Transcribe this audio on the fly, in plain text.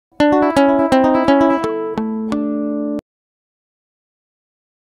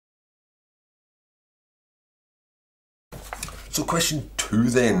question 2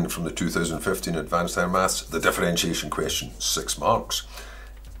 then from the 2015 Advanced Higher Maths, the differentiation question, 6 marks.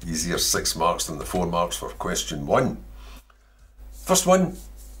 Easier 6 marks than the 4 marks for question 1. First one,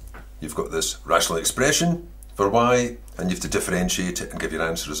 you've got this rational expression for y, and you have to differentiate it and give your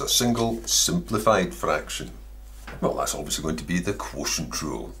answer as a single simplified fraction. Well, that's obviously going to be the quotient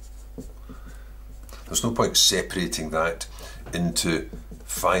rule. There's no point separating that into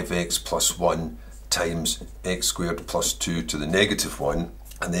 5x plus 1 times x squared plus 2 to the negative 1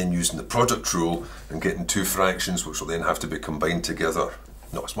 and then using the product rule and getting two fractions which will then have to be combined together.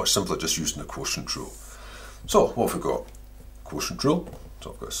 No, it's much simpler just using the quotient rule. So what have we got? Quotient rule.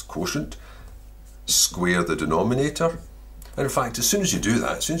 So I've got this quotient, square the denominator, and in fact as soon as you do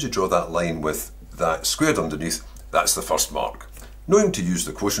that, as soon as you draw that line with that squared underneath, that's the first mark. Knowing to use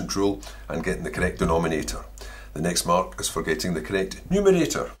the quotient rule and getting the correct denominator. The next mark is for getting the correct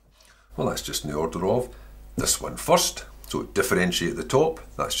numerator. Well, that's just in the order of this one first. So differentiate the top,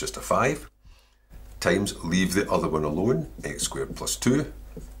 that's just a 5, times leave the other one alone, x squared plus 2,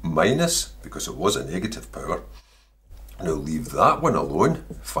 minus, because it was a negative power, now leave that one alone,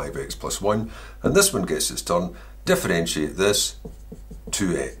 5x plus 1, and this one gets its turn, differentiate this,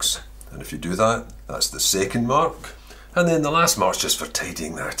 2x. And if you do that, that's the second mark. And then the last mark's just for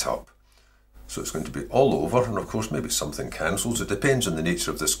tidying that up. So it's going to be all over, and of course maybe something cancels. It depends on the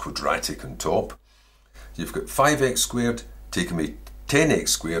nature of this quadratic on top. You've got 5x squared taking me 10x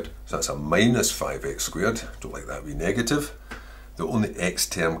squared, so that's a minus 5x squared. Don't like that to be negative. The only x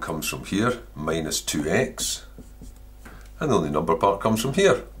term comes from here, minus 2x. And the only number part comes from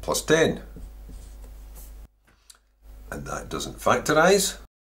here, plus 10. And that doesn't factorise.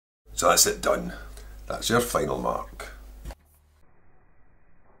 So that's it done. That's your final mark.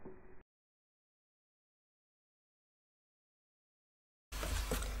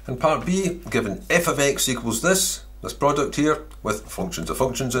 In part B, given f of x equals this product here, with functions of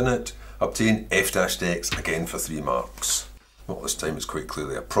functions in it, obtain f dash x again for 3 marks. Well, this time it's quite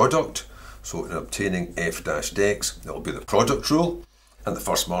clearly a product, so in obtaining f dash x, it will be the product rule, and the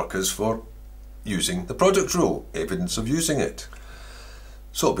first mark is for using the product rule, evidence of using it.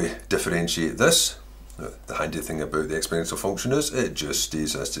 So it'll be differentiate this. The handy thing about the exponential function is it just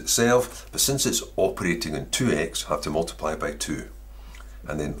stays as itself, but since it's operating on 2x, I have to multiply by 2.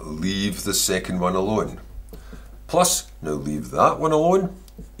 And then leave the second one alone. Plus, now leave that one alone,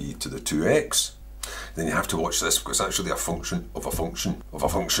 e to the 2x. Then you have to watch this because it's actually a function of a function of a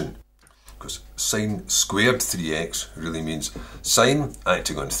function. Because sine squared 3x really means sine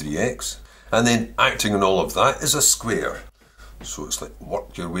acting on 3x, and then acting on all of that is a square. So it's like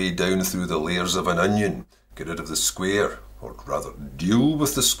work your way down through the layers of an onion, get rid of the square, or rather deal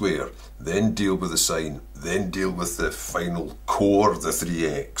with the square, then deal with the sine, then deal with the final core, the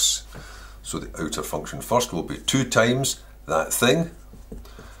 3x. So the outer function first will be 2 times that thing,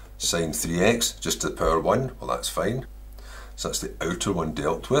 sine 3x, just to the power 1, well that's fine. So that's the outer one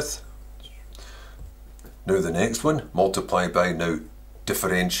dealt with. Now the next one, multiply by, now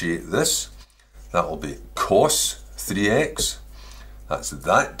differentiate this, that will be cos 3x, that's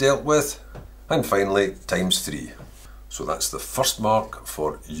that dealt with, and finally times 3. So that's the first mark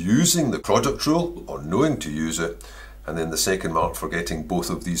for using the product rule, or knowing to use it, and then the second mark for getting both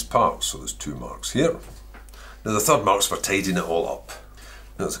of these parts. So there's 2 marks here. Now the third mark's for tidying it all up.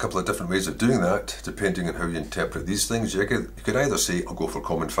 Now there's a couple of different ways of doing that, depending on how you interpret these things. You could either say, I'll go for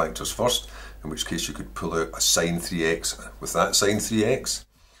common factors first, in which case you could pull out a sine 3x with that sine 3x.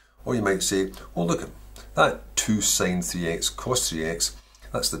 Or you might say, oh look, that 2 sine 3x cos 3x,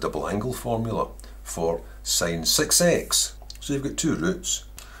 that's the double angle formula for sine 6x. So you've got 2 roots.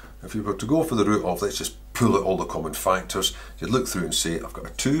 If you were to go for the root of, let's just pull out all the common factors, you'd look through and say, I've got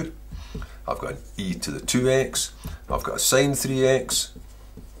a 2, I've got an e to the 2x, I've got a sine 3x,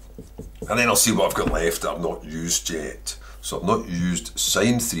 and then I'll see what I've got left that I've not used yet. So I've not used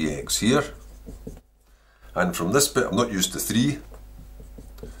sine 3x here, and from this bit I've not used the 3,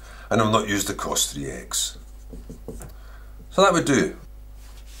 and I've not used the cos 3x. So that would do.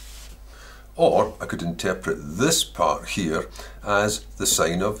 Or I could interpret this part here as the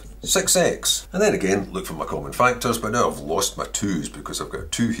sine of 6x. And then again, look for my common factors, but now I've lost my 2's because I've got a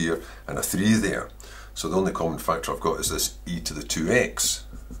 2 here and a 3 there. So the only common factor I've got is this e to the 2x.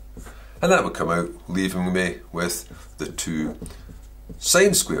 And that would come out, leaving me with the 2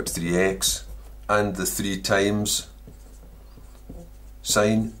 sine squared 3x and the 3 times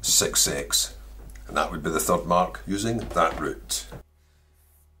sine 6x. And that would be the third mark using that route.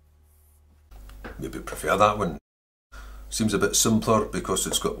 Maybe prefer that one. Seems a bit simpler because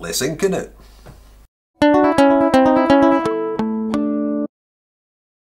it's got less ink in it.